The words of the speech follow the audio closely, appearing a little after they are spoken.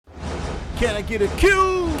Can I get a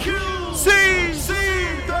Q? C,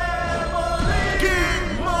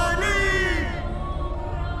 get money.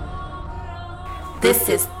 This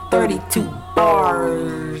is 32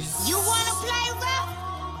 bars. You wanna play rough?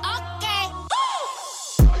 Okay.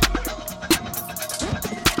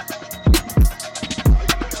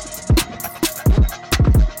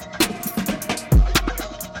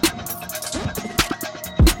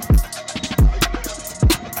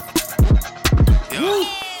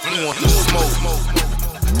 You want the smoke?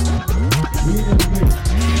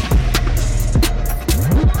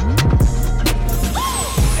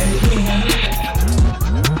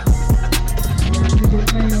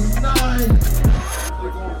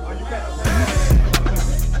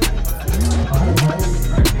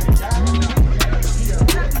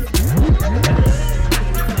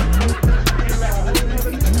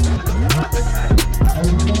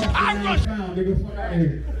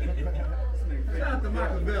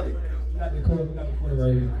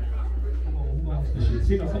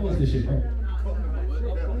 Come on, this shit, bro.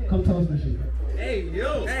 Come tell us this shit. Hey,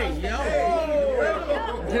 yo. Man,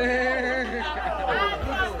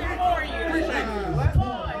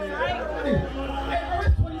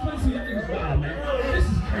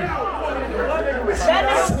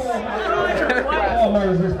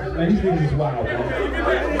 these niggas is wild, man.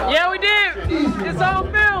 Yeah, we did. It's on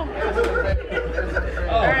film.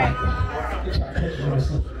 Alright.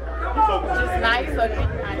 Just nice looking.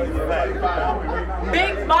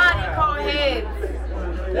 Big body called heads.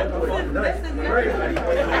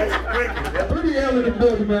 Pretty L in the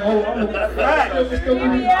building, man. Oh, I'm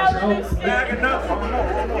Pretty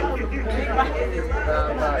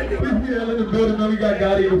L in the building, man. We got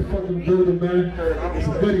Gawdd in the fucking building, man. It's a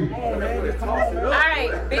goodie.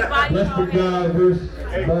 Alright, big body Bless the called God heads. versus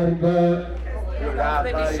Body God.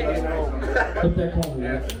 Put that call,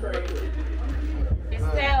 man. It's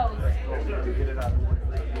tails.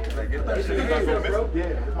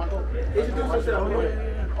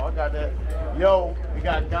 I got that. Yo, we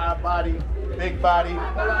got Godbody, Big Body.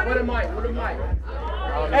 What am I?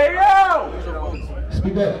 Hey, yo!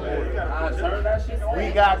 Speak up.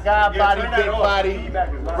 We got Godbody, Big Body.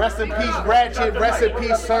 Rest in peace, Ratchet. Rest in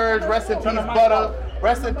peace, Surge. Rest in peace, Butter.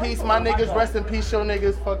 Rest in peace, my niggas. Rest in peace, show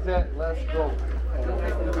niggas. Fuck that. Let's go.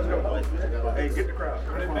 Hey, get the crowd.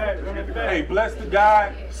 Hey, bless the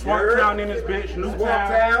guy. Swamp Town in this bitch. New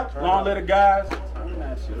Town. Long letter guys.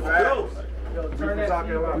 We from South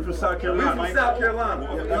Carolina. We from South Carolina.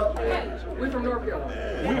 We from North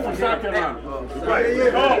Carolina. We from South Carolina. Right.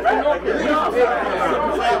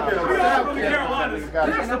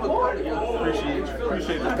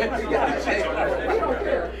 Appreciate it.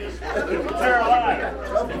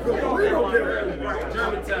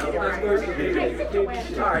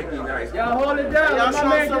 Y'all hold it down. Y'all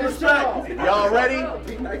show some respect. Y'all ready?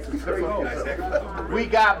 We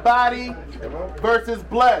got Body versus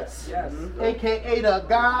Bless, aka the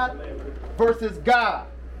God versus God.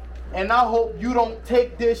 And I hope you don't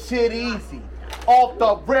take this shit easy. Off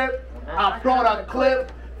the rip, I brought a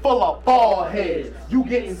clip full of bald heads. You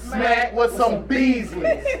getting smacked with some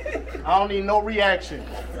Beasleys. I don't need no reaction.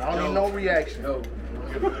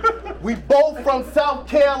 We both from South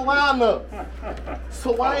Carolina,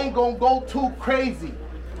 so I ain't gonna go too crazy.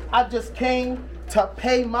 I just came to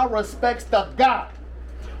pay my respects to God,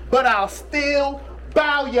 but I'll still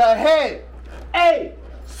bow your head. Hey,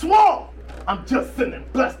 Swamp, I'm just sending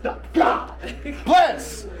bless to God.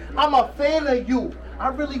 Bless, I'm a fan of you. I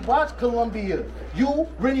really watch Columbia. You,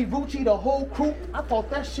 Rennie Rucci, the whole crew, I thought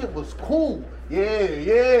that shit was cool.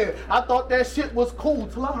 Yeah, I thought that shit was cool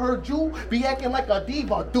till I heard you be acting like a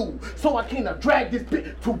diva dude. So I came to drag this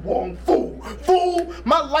bitch to one fool. Fool,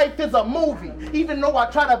 my life is a movie, even though I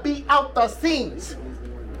try to be out the scenes.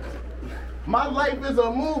 My life is a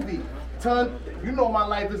movie. Ton, you know my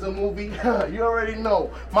life is a movie. You already know.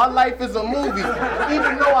 My life is a movie,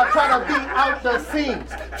 even though I try to be out the scenes.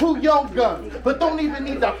 Two young guns, but don't even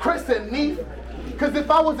need the Chris and Neef. Cause if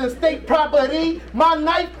I was in state property, my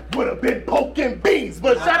knife would have been poking beans.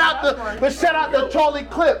 But shout out to Charlie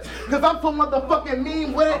Clips, cause I'm so motherfucking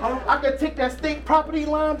mean with it. I could take that state property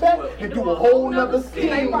line back and do a whole nother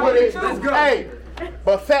scheme with it. Hey,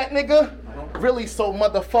 but fat nigga, really so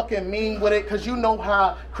motherfucking mean with it, cause you know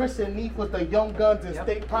how Chris and Neef with the young guns and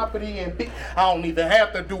state property and big. I don't even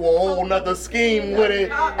have to do a whole nother scheme with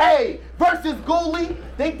it. Hey, versus Ghoulie,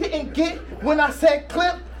 they didn't get when I said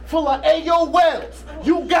clip full of AOLs.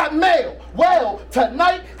 You got mail. Well,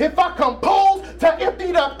 tonight, if I compose to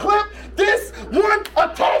empty the clip, this one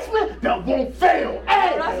attachment that won't fail.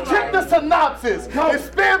 Hey, check the synopsis.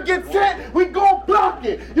 If spam gets sent, we gon' block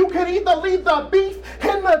it. You can either leave the beef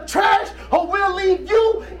in the trash or we'll leave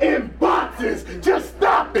you in boxes.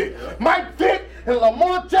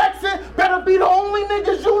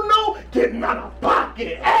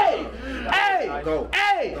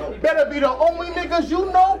 be the only niggas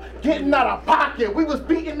you know getting out of pocket. We was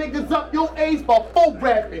beating niggas up your age by full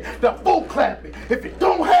rapping, the full clapping. If it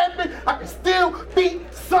don't happen, I can still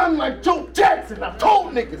beat son like Joe Jackson. I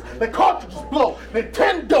told niggas, the cartridges blow.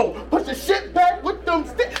 Nintendo, put your shit back with them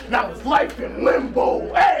sticks. Now it's life in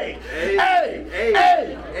limbo. Hey, hey,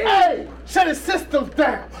 hey, hey. Shut his systems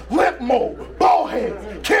down. Limp mode, ball heads,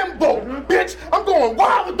 Kimbo. Bitch, I'm going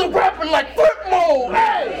wild with the rapping like flip mode.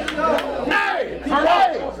 Hey, hey,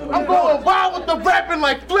 hey. I'm going wild with the rapping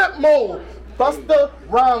like flip mode. Buster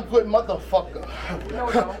rhymes with motherfucker.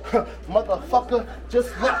 Motherfucker, just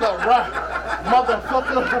look around.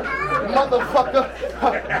 Motherfucker, motherfucker.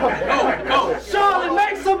 Charlie,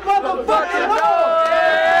 make some motherfucking noise!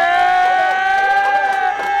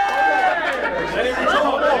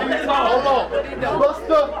 Hold on.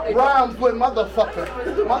 Buster rhymes with motherfucker.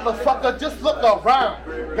 Motherfucker, just look around.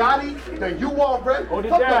 Gotti, the URL,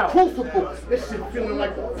 fuck the crucible. This shit feeling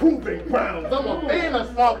like a proving ground. I'm a fan of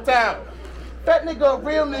small town. That nigga a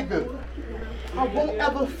real nigga. I won't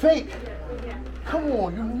ever fake. Come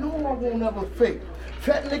on, you know I won't ever fake.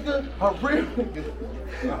 Fat nigga, a real nigga.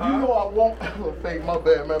 You know I won't ever fake. My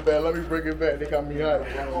bad, my bad. Let me bring it back. They got me hot.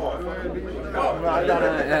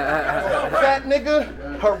 Fat nigga,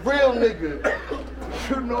 a real nigga.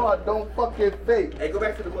 You know I don't fucking fake. Hey, go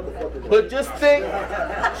back to the motherfucker. But just think,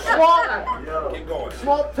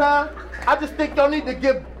 swamp time. I just think y'all need to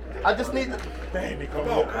give. I just need to. Baby, come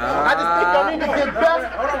on. I just think y'all need to get best.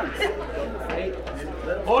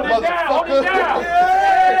 Hold it down, hold it down.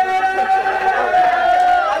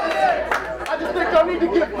 I just think y'all need to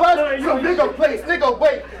get blessed. So nigga, place, nigga,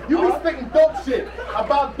 wait. You be spitting dope shit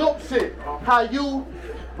about dope shit. How you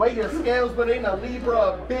weigh your scales, but ain't a Libra,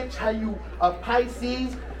 a bitch. How you a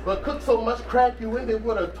Pisces, but cook so much crack you end it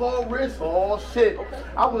with a tall wrist. Oh shit.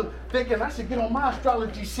 I was thinking I should get on my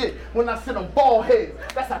astrology shit when I sit on bald heads.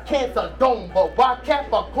 That's a Cancer dome, but why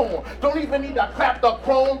Capricorn? Don't even need to clap the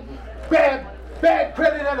chrome. Bad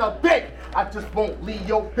credit and a bank. I just won't leave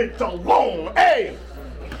your bitch alone. Hey,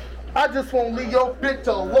 I just won't leave your bitch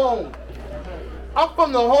alone. I'm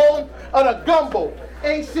from the home of the gumbo.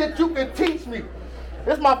 Ain't shit you can teach me.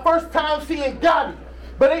 It's my first time seeing Gawdd,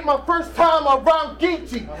 but ain't my first time around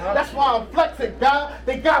Geechee. That's why I'm flexing, God.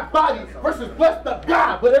 They got bodies versus bless the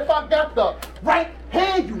God. But if I got the right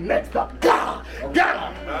hand, you next up, God.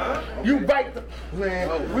 You right, man.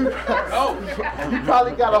 You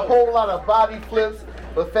probably got a whole lot of body flips,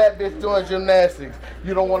 but fat bitch doing gymnastics.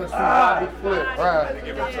 You don't want to see body flip, right?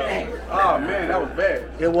 Oh man, that was bad.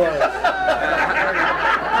 It was.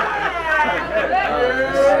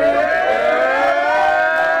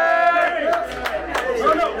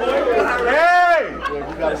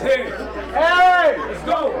 Hey! Let's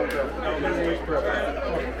go!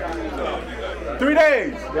 3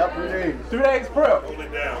 days. Yep, 3 days. 3 days prep.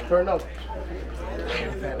 Turn up.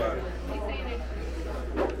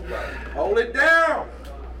 Hold it down.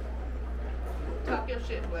 Talk your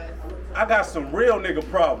shit, Wes. I got some real nigga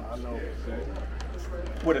problems.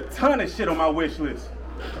 With a ton of shit on my wish list.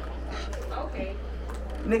 Okay.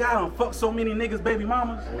 Nigga, I done fucked so many niggas' baby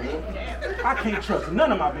mamas. I can't trust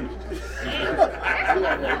none of my bitches.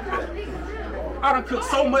 I done cooked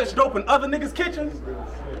so much dope in other niggas' kitchens.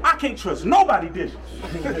 I can't trust nobody dishes.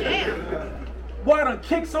 Boy, I done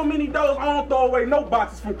kicked so many doors, I don't throw away no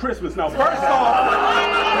boxes from Christmas. Now first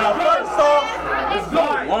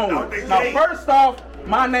off,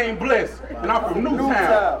 my name Bliss, and I'm from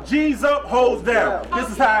Newtown. G's up, hoes down. This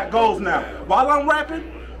is how it goes now. While I'm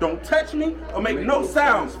rapping, don't touch me or make no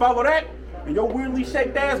sounds. Follow that, and your weirdly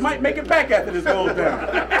shaped ass might make it back after this goes down.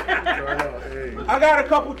 I got a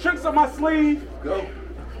couple tricks up my sleeve. Go.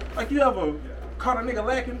 Like you ever caught a nigga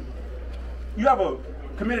lacking? You ever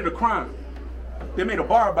committed a crime? They made a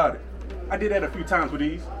bar about it. I did that a few times with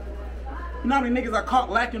these. You know how many niggas I caught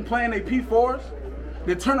lacking playing their P4s?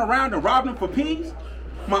 They turn around and rob them for P's?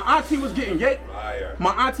 My auntie was getting yay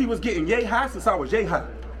high since I was yay high.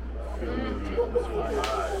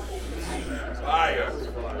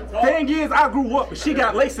 Thing is, I grew up, but she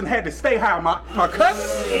got laced and had to stay high. My cousin?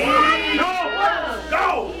 No!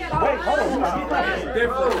 Wait, hold on.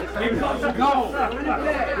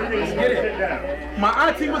 My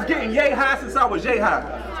auntie was getting yay high since I was yay high.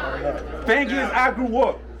 Thing is, I grew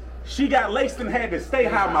up. She got laced and had to stay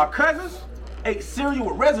high. My cousins ate cereal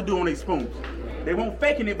with residue on their spoons. They weren't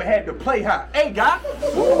faking it, but had to play high. Hey, guy. Hey,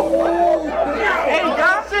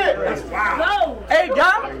 guy. That's wild. Hey,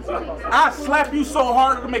 guy. I slap you so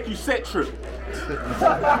hard to make you set trip.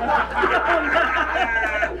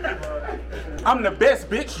 I'm the best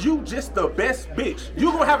bitch, you just the best bitch.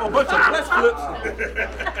 You gonna have a bunch of blessed flips.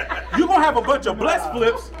 You gonna have a bunch of blessed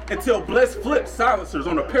flips until blessed flip silencers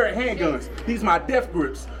on a pair of handguns. These my death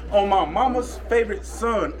grips. On my mama's favorite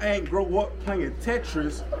son, I ain't grow up playing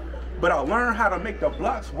Tetris, but I learned how to make the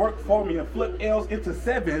blocks work for me and flip L's into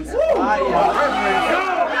sevens. Flip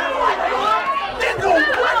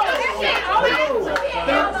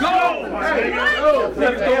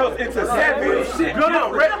L's into sevens. Hold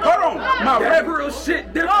on.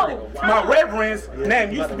 My reverend's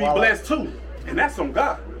name used to be Blessed too, and that's on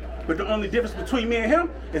God. But the only difference between me and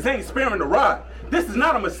him is they ain't sparing the rod. This is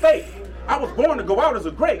not a mistake. I was born to go out as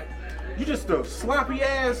a great. You just a sloppy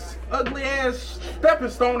ass, ugly ass stepping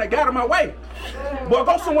stone that got in my way. Well,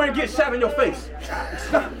 go somewhere and get shot in your face.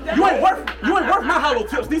 You ain't worth my hollow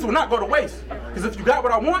tips. These will not go to waste. Because if you got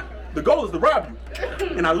what I want, the goal is to rob you.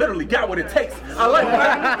 And I literally got what it takes. I like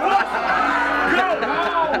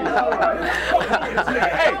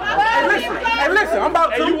Hey, listen, I'm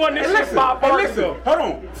about to. Hey, you want this shit pop up? Listen, hold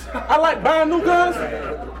on. I like buying new guns.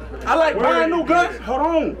 I like buying new guns. Hold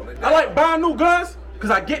on. I like buying new guns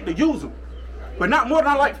because I get to use them. But not more than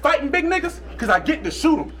I like fighting big niggas because I get to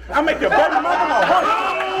shoot them. I make your baby mama my horse.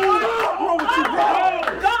 What's wrong with you, bro?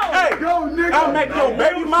 Hey, I'll make your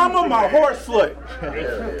baby mama my horse slut.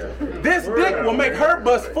 This dick will make her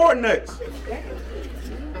bust 4 nuts.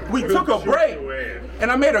 We took a break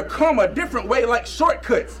and I made her come a different way like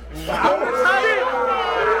shortcuts.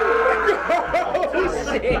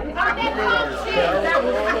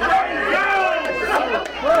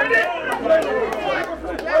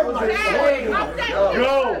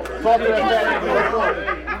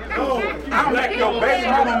 I'll make your baby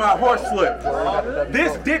mama my horse slut.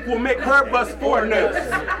 This dick will make her bust 4 nuts.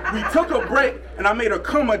 We took a break and I made her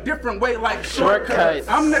come a different way like shortcuts.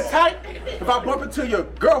 I'm the type, if I bump into your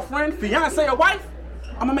girlfriend, fiance, or wife,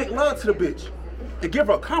 I'm gonna make love to the bitch and give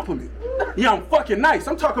her a compliment. Yeah, I'm fucking nice.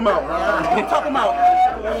 I'm talking about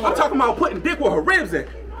putting dick where her ribs at.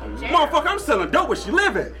 Motherfucker, I'm selling dope where she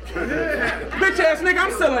live at. Bitch ass nigga,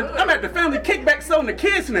 I'm at the family kickback selling the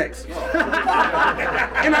kids snacks.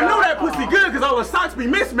 And I know that pussy good because all the socks be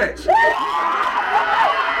mismatched.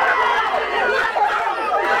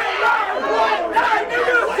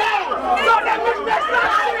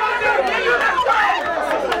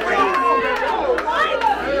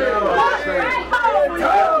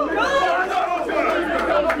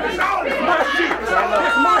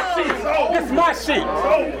 It's my shit.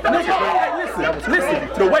 Nigga, hey, listen.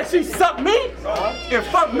 The way she suck me and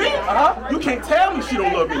fuck me, you can't tell me she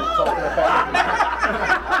don't love me.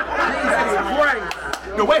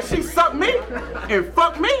 The way she suck me and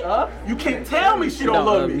fuck me, you can't tell me she don't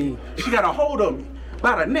love me. She got a hold of me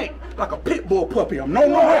by the neck like a pit bull puppy. I'm no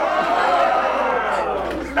more.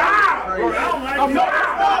 Stop! I'm no.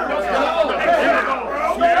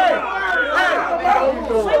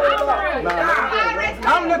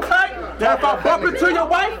 I'm the type that if I bump into your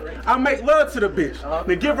wife, I make love to the bitch.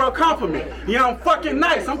 Then give her a compliment. Yeah, I'm fucking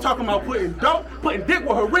nice. I'm talking about putting dick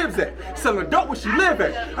where her ribs at. Selling dope where she live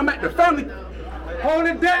at. I'm at the family. Hold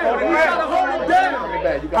it down. Hold it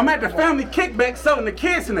down. I'm at the family kickback selling the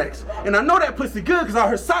kids snacks. And I know that pussy good because all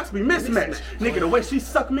her socks be mismatched. Nigga, the way she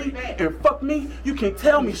suck me and fuck me, you can't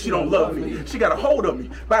tell me she don't love me. She got a hold of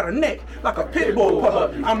me by the neck like a pit bull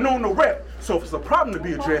puppy. I'm known to rep. So if it's a problem to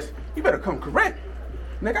be addressed, you better come correct.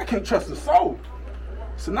 Nigga, I can't trust a soul.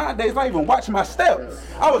 So nowadays, I even watch my steps.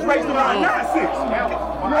 I was raised around nonsense.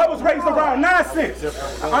 I was raised around nonsense.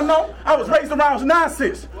 I know, I was raised around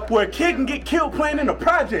nonsense. Where a kid can get killed playing in the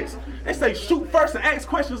projects. They say shoot first and ask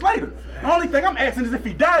questions later. The only thing I'm asking is if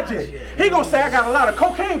he died yet. He gonna say I got a lot of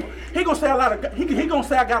cocaine. He gonna say I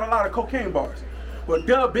got a lot of cocaine bars. Well,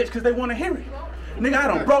 duh, bitch, because they want to hear it. Nigga, I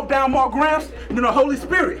done broke down more grams than the Holy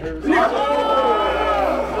Spirit. Nigga.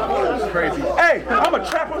 Crazy. Hey, I'm a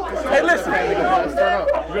trapper. Hey, listen. Hey,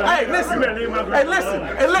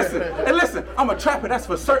 listen. I'm a trapper, that's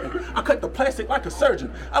for certain. I cut the plastic like a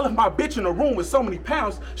surgeon. I left my bitch in a room with so many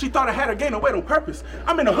pounds, she thought I had her gain weight on purpose.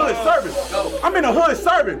 I'm in the hood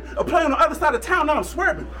serving. A play on the other side of town, now I'm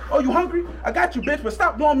swerving. Oh, you hungry? I got you, bitch, but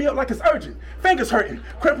stop blowing me up like it's urgent. Fingers hurting,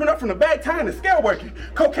 crimping up from the bag, tying the scale working.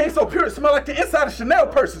 Cocaine so pure it smell like the inside of Chanel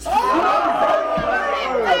purses. I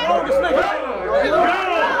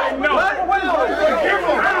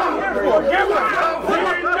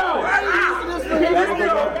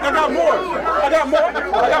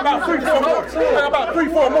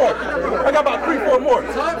got about 3-4 more.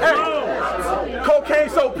 Hey, cocaine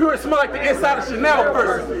so pure it smell like the inside of Chanel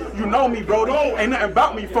purses. You know me, Brody. Ain't nothing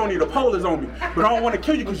about me phony. The pole is on me. But I don't want to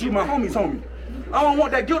kill you because you my homies, homie. I don't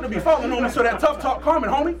want that guilt to be falling on me, so that tough talk coming,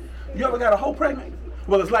 homie. You ever got a hoe pregnant?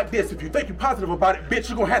 Well, it's like this. If you think you're positive about it, bitch,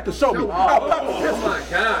 you're gonna have to show me. I'll pop a pistol. my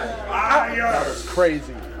God. That was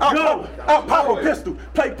crazy. I'll pop a pistol.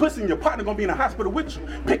 Play pussy and your partner gonna be in the hospital with you.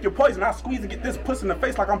 Pick your poison. I'll squeeze and get this pussy in the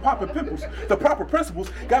face like I'm popping pimples. The proper principles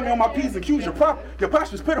got me on my P's and Q's. Your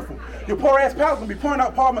posture's pitiful. Your poor ass pals gonna be pouring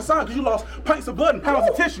out Parmesan because you lost pints of blood and pounds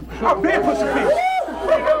of tissue. I've been pushing P's.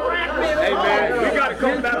 Hey, man, we gotta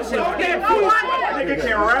come back to shit. Nigga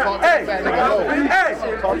can't rap.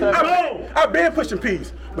 I've been pushing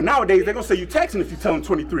P's. But nowadays, they're gonna say you taxing if you tell them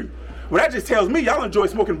 23. Well, that just tells me y'all enjoy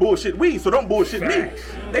smoking bullshit weed, so don't bullshit me.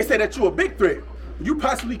 They say that you a big threat. You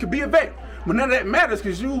possibly could be a vet. But none of that matters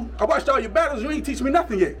because I watched all your battles, you ain't teach me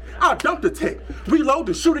nothing yet. I'll dump the tech, reload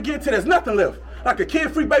and shoot again till there's nothing left. Like a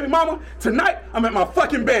kid-free baby mama, tonight I'm at my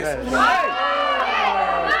fucking best.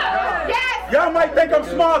 Y'all might think I'm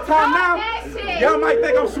small time now. Y'all might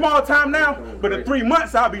think I'm small time now, but in 3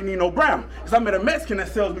 months I'll be Nino Brown. Cause I met a Mexican that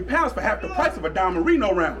sells me pounds for half the price of a Don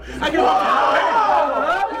Marino round. I get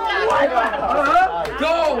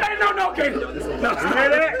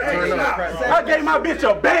I gave my bitch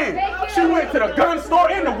a bang. She went to the gun store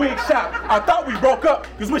and the wig shop. I thought we broke up,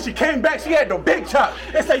 cause when she came back, she had the big chop.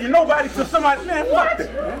 They say you're nobody to somebody, man, fuck that.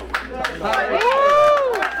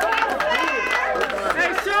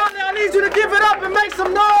 Hey, Shirley, I need you to give it up and make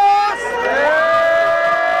some noise.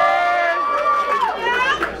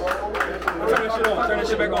 Turn that shit on. Turn that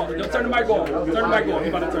shit back on. Yo, turn the mic on. Turn the mic on. He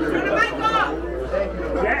about to turn the mic on.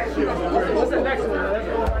 What's the next one?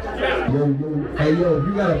 Hey yo, if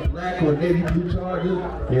you got a black or navy blue charger,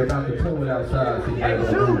 they're about to pull it outside, so you might want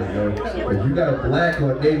to move it, yo. If you got a black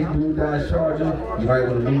or navy blue Dodge Charger, you might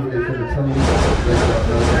want to move it from the tunnel.